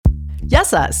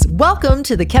Yes, us. Welcome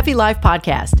to the Kefi Life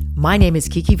Podcast. My name is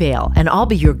Kiki Vale, and I'll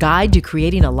be your guide to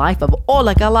creating a life of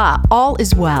Ola Kala, all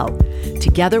is well.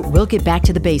 Together, we'll get back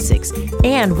to the basics,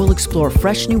 and we'll explore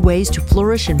fresh new ways to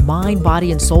flourish in mind,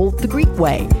 body, and soul the Greek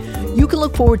way. You can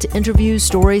look forward to interviews,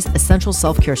 stories, essential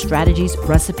self-care strategies,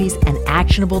 recipes, and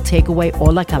actionable takeaway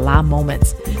Ola Kala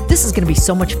moments. This is going to be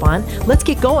so much fun. Let's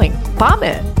get going.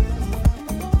 Πάμε!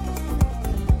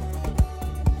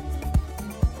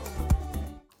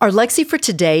 Our lexi for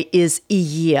today is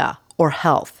υγεία, or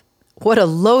health. What a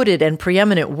loaded and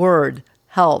preeminent word,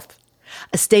 health.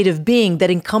 A state of being that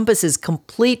encompasses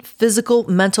complete physical,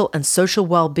 mental, and social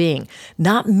well-being,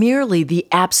 not merely the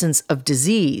absence of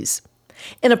disease.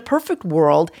 In a perfect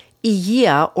world,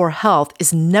 υγεία, or health,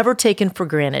 is never taken for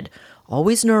granted,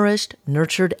 always nourished,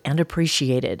 nurtured, and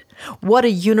appreciated. What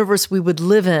a universe we would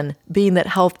live in, being that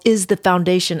health is the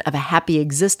foundation of a happy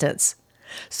existence.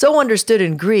 So understood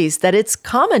in Greece that it's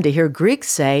common to hear Greeks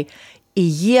say,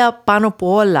 υγεία πάνω απ'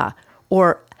 όλα,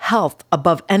 or health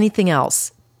above anything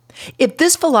else. If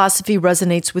this philosophy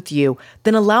resonates with you,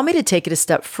 then allow me to take it a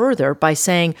step further by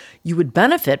saying you would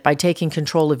benefit by taking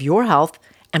control of your health,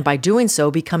 and by doing so,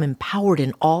 become empowered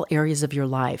in all areas of your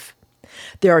life.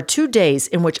 There are 2 days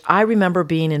in which I remember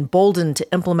being emboldened to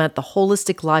implement the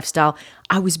holistic lifestyle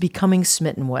I was becoming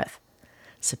smitten with.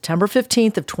 September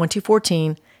 15th of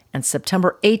 2014 and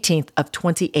September 18th of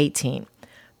 2018.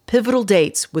 Pivotal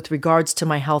dates with regards to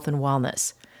my health and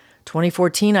wellness.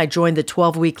 2014, I joined the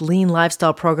 12-week Lean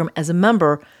Lifestyle Program as a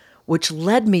member, which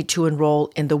led me to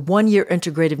enroll in the 1-year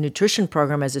Integrative Nutrition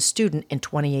Program as a student in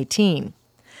 2018.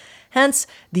 Hence,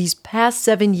 these past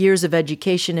 7 years of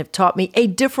education have taught me a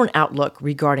different outlook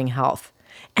regarding health,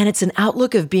 and it's an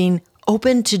outlook of being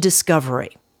open to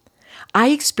discovery. I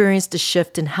experienced a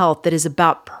shift in health that is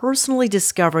about personally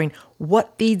discovering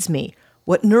what feeds me,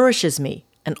 what nourishes me,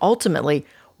 and ultimately,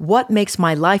 what makes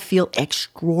my life feel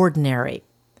extraordinary.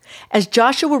 As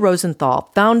Joshua Rosenthal,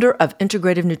 founder of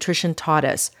Integrative Nutrition, taught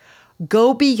us,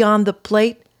 go beyond the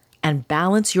plate and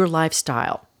balance your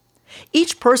lifestyle.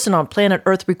 Each person on planet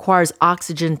Earth requires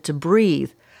oxygen to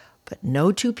breathe, but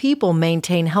no two people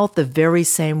maintain health the very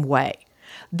same way.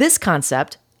 This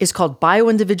concept is called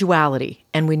bioindividuality,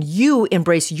 and when you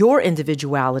embrace your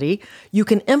individuality, you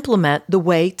can implement the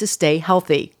way to stay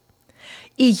healthy.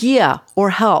 Υγεία,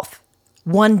 or health,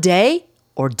 one day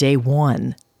or day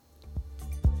one.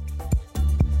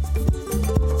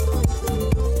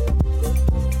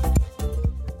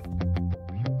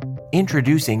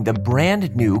 Introducing the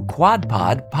brand new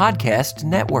QuadPod Podcast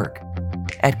Network.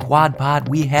 At QuadPod,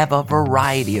 we have a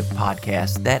variety of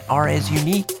podcasts that are as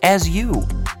unique as you.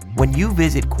 When you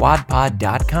visit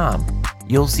quadpod.com,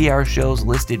 you'll see our shows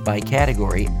listed by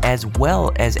category as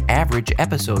well as average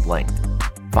episode length.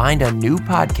 Find a new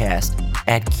podcast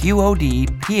at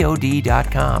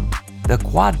QODPOD.com, the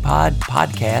QuadPod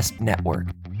Podcast Network.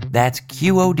 That's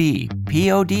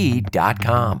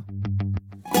QODPOD.com.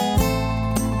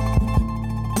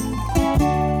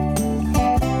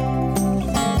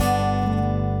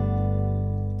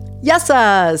 Yes,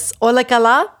 us. Ola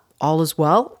Kala, all is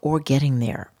well or getting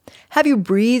there. Have you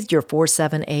breathed your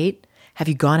 4-7-8? Have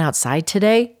you gone outside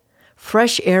today?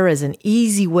 Fresh air is an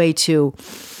easy way to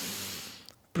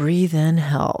breathe in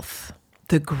health.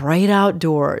 The great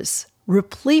outdoors,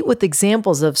 replete with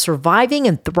examples of surviving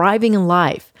and thriving in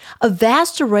life. A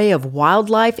vast array of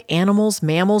wildlife, animals,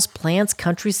 mammals, plants,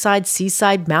 countryside,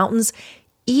 seaside, mountains,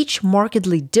 each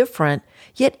markedly different,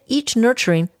 yet each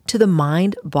nurturing to the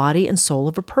mind, body, and soul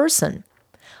of a person.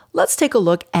 Let's take a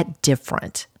look at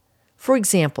different. For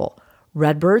example,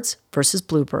 redbirds versus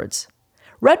bluebirds.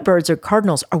 Redbirds, or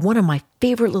cardinals, are one of my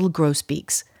favorite little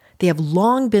grosbeaks. They have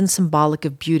long been symbolic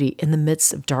of beauty in the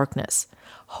midst of darkness,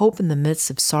 hope in the midst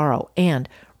of sorrow, and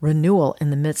renewal in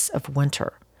the midst of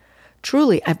winter.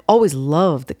 Truly, I've always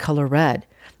loved the color red.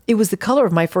 It was the color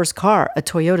of my first car, a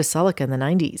Toyota Celica in the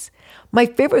 90s. My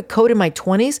favorite coat in my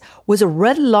 20s was a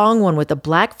red long one with a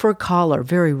black fur collar,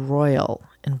 very royal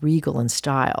and regal in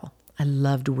style. I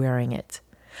loved wearing it.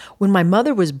 When my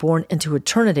mother was born into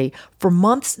eternity, for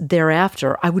months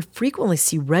thereafter, I would frequently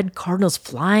see red cardinals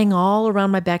flying all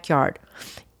around my backyard.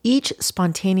 Each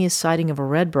spontaneous sighting of a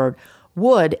redbird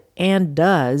would and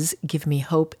does give me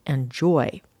hope and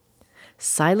joy.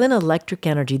 Silent electric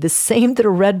energy, the same that a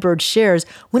redbird shares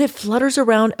when it flutters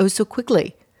around oh so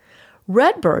quickly.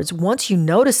 Redbirds, once you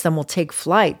notice them, will take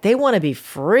flight. They want to be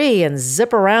free and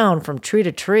zip around from tree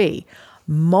to tree,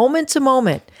 moment to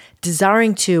moment,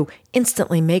 desiring to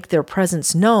instantly make their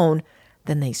presence known.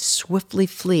 Then they swiftly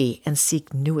flee and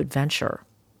seek new adventure.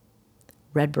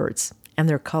 Redbirds and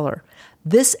their color.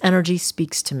 This energy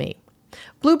speaks to me.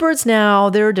 Bluebirds now,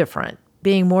 they're different.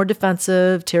 being more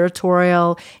defensive,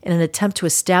 territorial, in an attempt to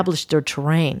establish their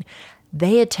terrain.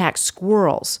 They attack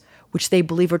squirrels, which they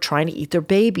believe are trying to eat their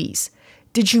babies.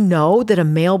 Did you know that a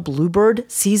male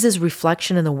bluebird sees his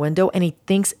reflection in the window and he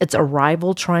thinks it's a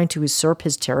rival trying to usurp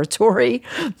his territory?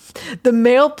 The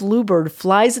male bluebird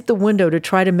flies at the window to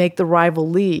try to make the rival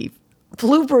leave.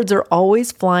 Bluebirds are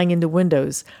always flying into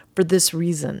windows for this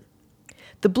reason.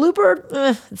 The bluebird,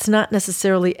 it's not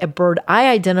necessarily a bird I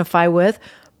identify with,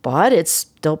 but it's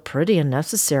still pretty and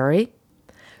necessary.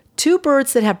 Two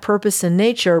birds that have purpose in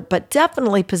nature, but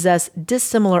definitely possess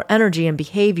dissimilar energy and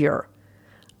behavior.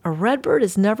 A redbird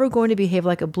is never going to behave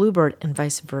like a bluebird and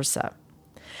vice versa.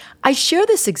 I share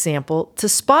this example to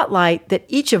spotlight that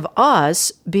each of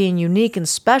us, being unique and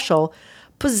special,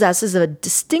 possesses a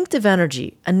distinctive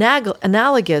energy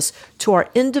analogous to our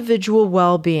individual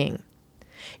well-being.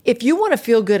 If you want to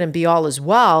feel good and be all is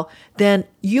well, then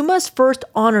you must first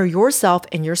honor yourself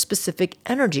and your specific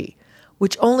energy,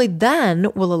 which only then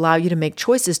will allow you to make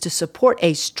choices to support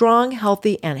a strong,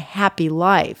 healthy, and happy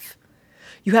life.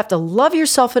 You have to love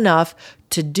yourself enough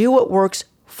to do what works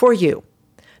for you.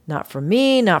 Not for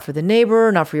me, not for the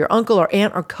neighbor, not for your uncle or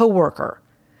aunt or coworker.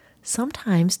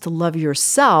 Sometimes to love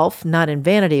yourself, not in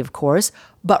vanity, of course,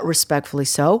 but respectfully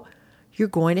so, you're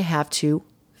going to have to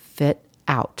fit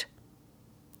out.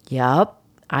 Yup,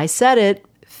 I said it,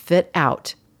 fit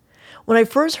out. When I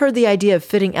first heard the idea of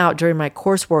fitting out during my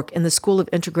coursework in the School of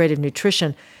Integrative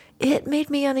Nutrition, it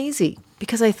made me uneasy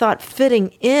because I thought fitting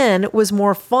in was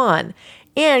more fun.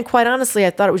 And quite honestly, I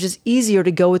thought it was just easier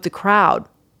to go with the crowd.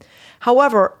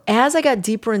 However, as I got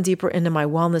deeper and deeper into my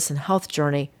wellness and health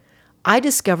journey, I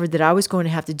discovered that I was going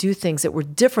to have to do things that were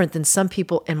different than some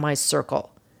people in my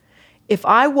circle. If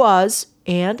I was,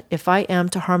 and if I am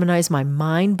to harmonize my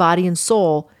mind, body, and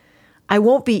soul, I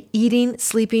won't be eating,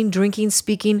 sleeping, drinking,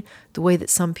 speaking the way that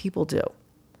some people do.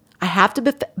 I have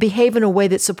to behave in a way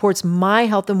that supports my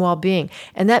health and well-being,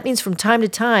 and that means from time to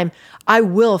time, I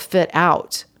will fit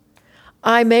out.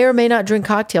 I may or may not drink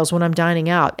cocktails when I'm dining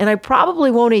out, and I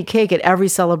probably won't eat cake at every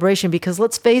celebration because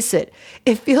let's face it,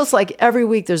 it feels like every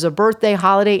week there's a birthday,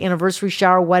 holiday, anniversary,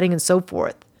 shower, wedding, and so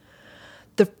forth.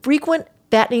 The frequent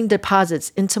fattening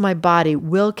deposits into my body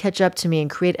will catch up to me and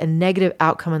create a negative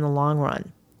outcome in the long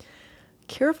run.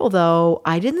 Careful though,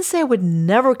 I didn't say I would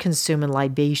never consume in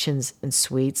libations and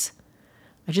sweets.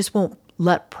 I just won't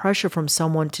let pressure from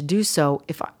someone to do so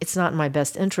if it's not in my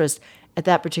best interest at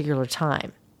that particular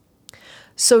time.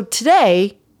 So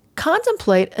today,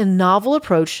 contemplate a novel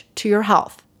approach to your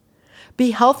health.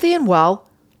 Be healthy and well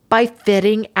by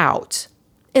fitting out.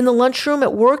 In the lunchroom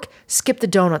at work, skip the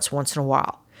donuts once in a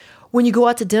while. When you go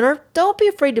out to dinner, don't be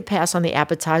afraid to pass on the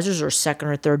appetizers or second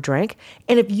or third drink.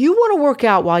 And if you want to work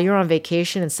out while you're on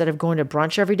vacation instead of going to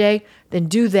brunch every day, then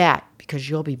do that because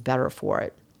you'll be better for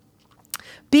it.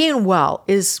 Being well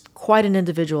is quite an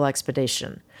individual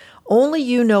expedition. Only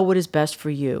you know what is best for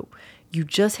you. You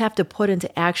just have to put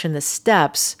into action the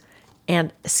steps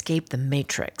and escape the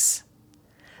matrix.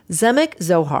 Zemek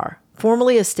Zohar,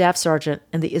 formerly a staff sergeant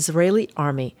in the Israeli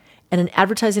army and an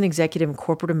advertising executive in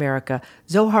corporate America,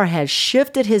 Zohar has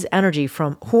shifted his energy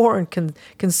from war and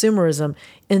consumerism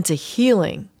into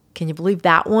healing. Can you believe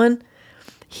that one?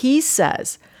 He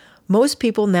says, most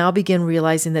people now begin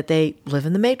realizing that they live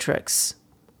in the matrix.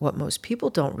 What most people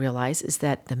don't realize is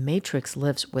that the matrix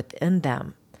lives within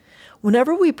them.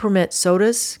 Whenever we permit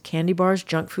sodas, candy bars,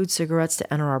 junk food, cigarettes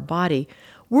to enter our body,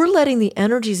 we're letting the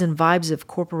energies and vibes of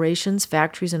corporations,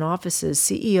 factories, and offices,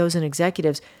 CEOs, and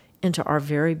executives into our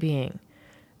very being.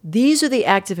 These are the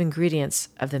active ingredients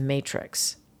of the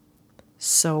matrix.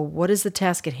 So what is the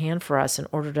task at hand for us in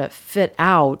order to fit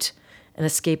out and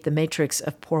escape the matrix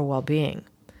of poor well-being?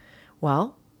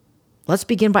 Well, let's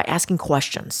begin by asking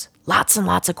questions, lots and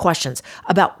lots of questions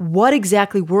about what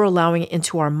exactly we're allowing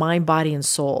into our mind, body, and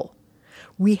soul.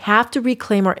 We have to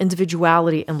reclaim our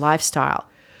individuality and lifestyle.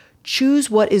 Choose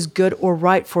what is good or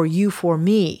right for you, for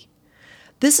me.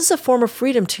 This is a form of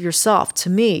freedom to yourself, to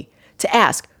me, to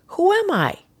ask, who am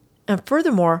I? And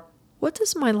furthermore, what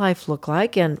does my life look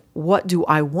like and what do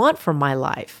I want from my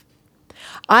life?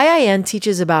 IIN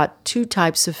teaches about two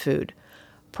types of food.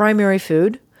 Primary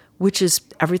food, which is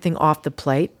everything off the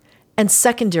plate, and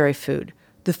secondary food,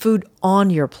 the food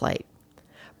on your plate.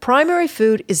 Primary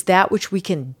food is that which we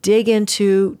can dig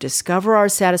into, discover our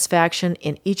satisfaction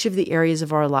in each of the areas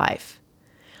of our life.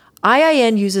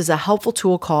 IIN uses a helpful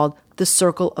tool called the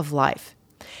Circle of Life.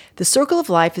 The Circle of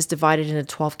Life is divided into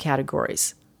 12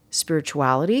 categories: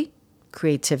 spirituality,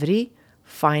 creativity,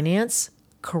 finance,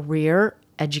 career,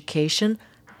 education,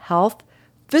 health,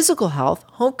 physical health,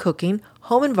 home cooking,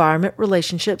 home environment,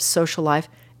 relationships, social life,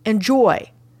 and joy.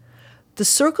 The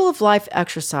Circle of Life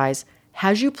exercise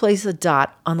has you place a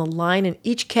dot on the line in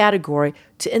each category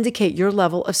to indicate your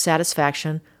level of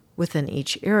satisfaction within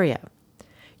each area.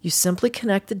 You simply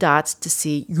connect the dots to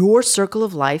see your circle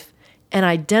of life and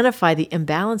identify the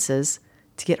imbalances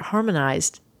to get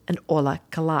harmonized and ola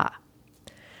kala.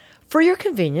 For your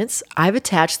convenience, I've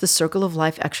attached the Circle of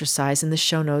Life exercise in the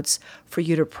show notes for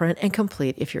you to print and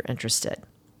complete if you're interested.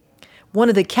 One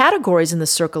of the categories in the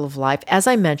Circle of Life, as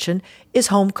I mentioned, is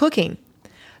home cooking.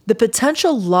 The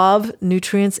potential love,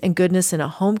 nutrients, and goodness in a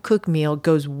home-cooked meal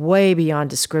goes way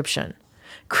beyond description.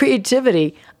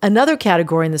 Creativity, another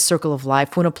category in the Circle of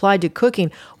Life, when applied to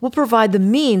cooking, will provide the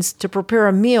means to prepare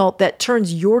a meal that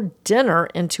turns your dinner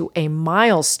into a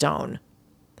milestone.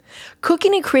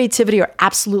 Cooking and creativity are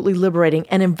absolutely liberating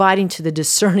and inviting to the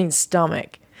discerning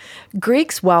stomach.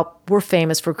 Greeks, well, were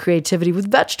famous for creativity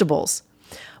with vegetables.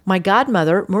 My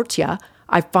godmother, Murtia,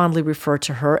 I fondly refer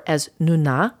to her as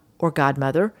Nuna, or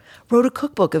godmother, wrote a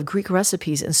cookbook of Greek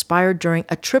recipes inspired during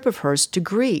a trip of hers to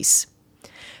Greece.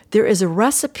 There is a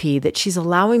recipe that she's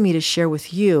allowing me to share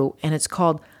with you, and it's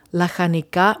called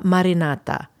lachanika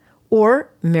marinata, or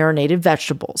marinated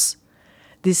vegetables.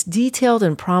 This detailed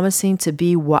and promising to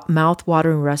be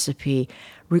mouth-watering recipe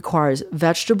requires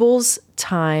vegetables,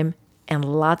 time, and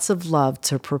lots of love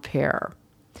to prepare.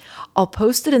 I'll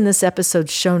post it in this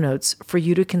episode's show notes for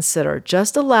you to consider.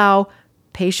 Just allow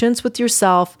patience with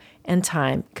yourself and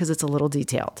time because it's a little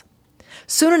detailed.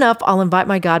 Soon enough, I'll invite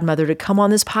my godmother to come on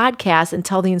this podcast and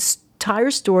tell the entire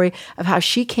story of how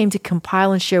she came to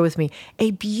compile and share with me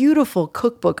a beautiful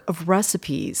cookbook of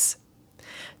recipes.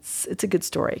 It's a good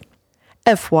story.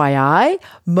 FYI,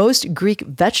 most Greek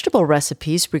vegetable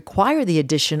recipes require the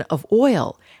addition of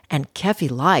oil, and Kefi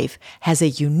Life has a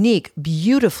unique,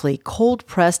 beautifully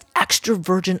cold-pressed extra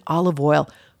virgin olive oil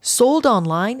sold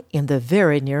online in the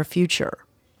very near future.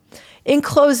 In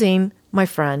closing, my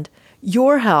friend,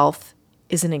 your health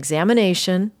is an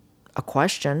examination, a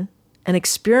question, an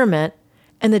experiment,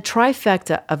 and the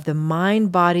trifecta of the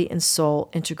mind, body, and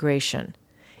soul integration.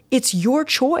 It's your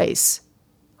choice.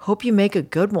 Hope you make a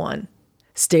good one.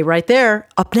 Stay right there.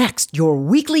 Up next, your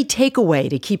weekly takeaway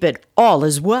to keep it all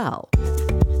as well.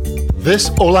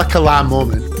 This Ola Kala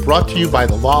moment brought to you by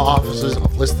the law offices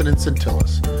of Liston and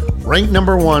Centillus. Ranked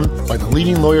number 1 by the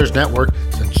leading lawyers network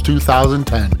since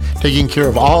 2010, taking care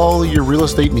of all your real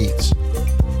estate needs.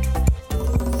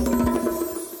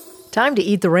 Time to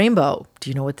eat the rainbow. Do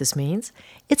you know what this means?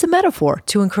 It's a metaphor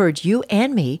to encourage you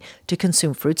and me to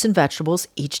consume fruits and vegetables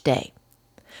each day.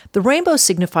 The rainbow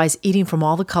signifies eating from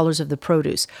all the colors of the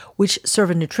produce, which serve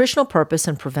a nutritional purpose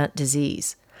and prevent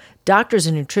disease. Doctors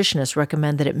and nutritionists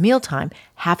recommend that at mealtime,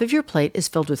 half of your plate is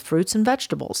filled with fruits and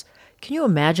vegetables. Can you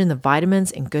imagine the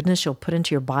vitamins and goodness you'll put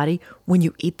into your body when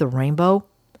you eat the rainbow?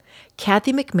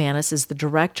 Kathy McManus is the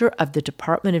director of the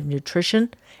Department of Nutrition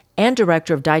and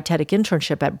director of dietetic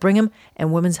internship at Brigham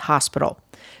and Women's Hospital.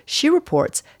 She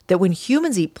reports that when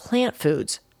humans eat plant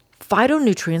foods,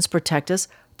 phytonutrients protect us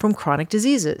from chronic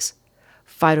diseases.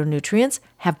 Phytonutrients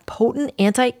have potent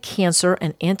anti-cancer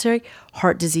and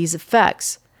anti-heart disease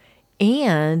effects.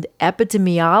 And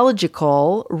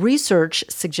epidemiological research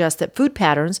suggests that food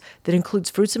patterns that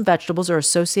includes fruits and vegetables are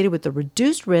associated with the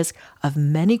reduced risk of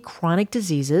many chronic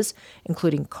diseases,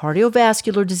 including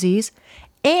cardiovascular disease,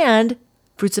 and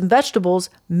fruits and vegetables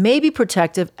may be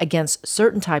protective against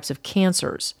certain types of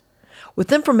cancers.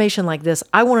 With information like this,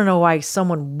 I want to know why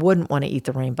someone wouldn't want to eat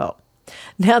the rainbow.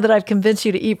 Now that I've convinced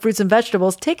you to eat fruits and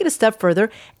vegetables, take it a step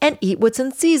further and eat what's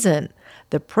in season.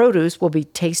 The produce will be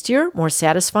tastier, more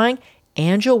satisfying,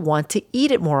 and you'll want to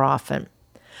eat it more often.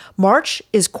 March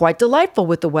is quite delightful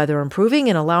with the weather improving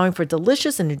and allowing for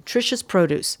delicious and nutritious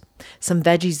produce. Some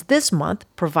veggies this month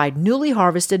provide newly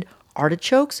harvested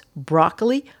artichokes,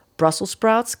 broccoli, Brussels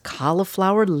sprouts,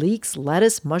 cauliflower, leeks,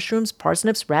 lettuce, mushrooms,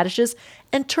 parsnips, radishes,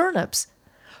 and turnips.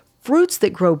 Fruits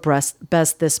that grow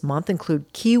best this month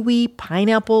include kiwi,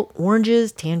 pineapple,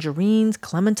 oranges, tangerines,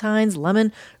 clementines,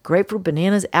 lemon, grapefruit,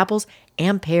 bananas, apples,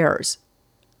 and pears.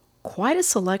 Quite a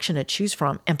selection to choose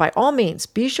from, and by all means,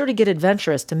 be sure to get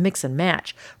adventurous to mix and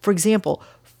match. For example,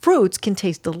 fruits can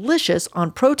taste delicious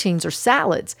on proteins or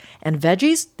salads, and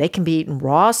veggies, they can be eaten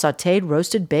raw, sautéed,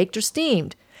 roasted, baked, or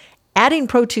steamed. Adding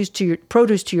produce to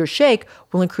your shake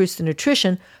will increase the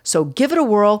nutrition, so give it a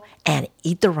whirl and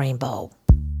eat the rainbow.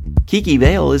 Kiki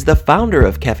Vale is the founder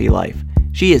of Kefi Life.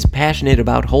 She is passionate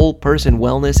about whole person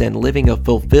wellness and living a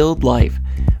fulfilled life.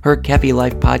 Her Kefi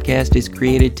Life podcast is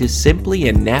created to simply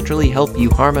and naturally help you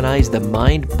harmonize the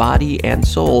mind, body, and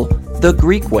soul the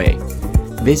Greek way.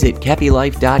 Visit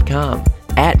KefiLife.com,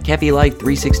 at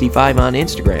KefiLife365 on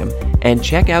Instagram, and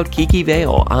check out Kiki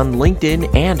Vale on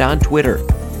LinkedIn and on Twitter.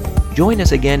 Join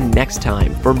us again next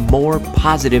time for more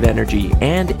positive energy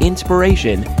and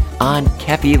inspiration on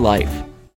Kefi Life.